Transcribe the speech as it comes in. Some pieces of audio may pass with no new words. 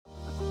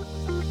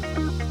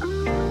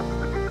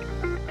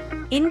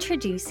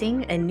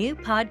Introducing a new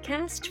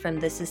podcast from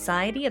the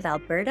Society of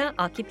Alberta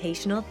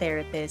Occupational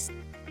Therapists,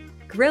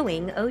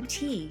 Growing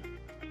OT.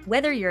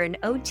 Whether you're an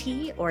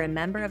OT or a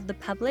member of the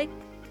public,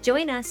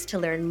 join us to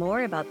learn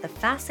more about the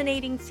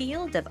fascinating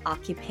field of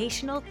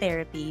occupational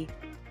therapy.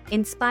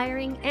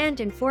 Inspiring and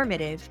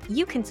informative,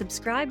 you can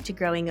subscribe to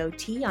Growing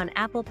OT on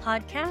Apple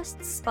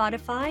Podcasts,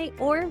 Spotify,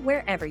 or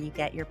wherever you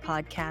get your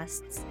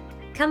podcasts.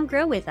 Come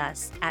grow with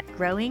us at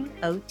Growing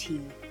OT.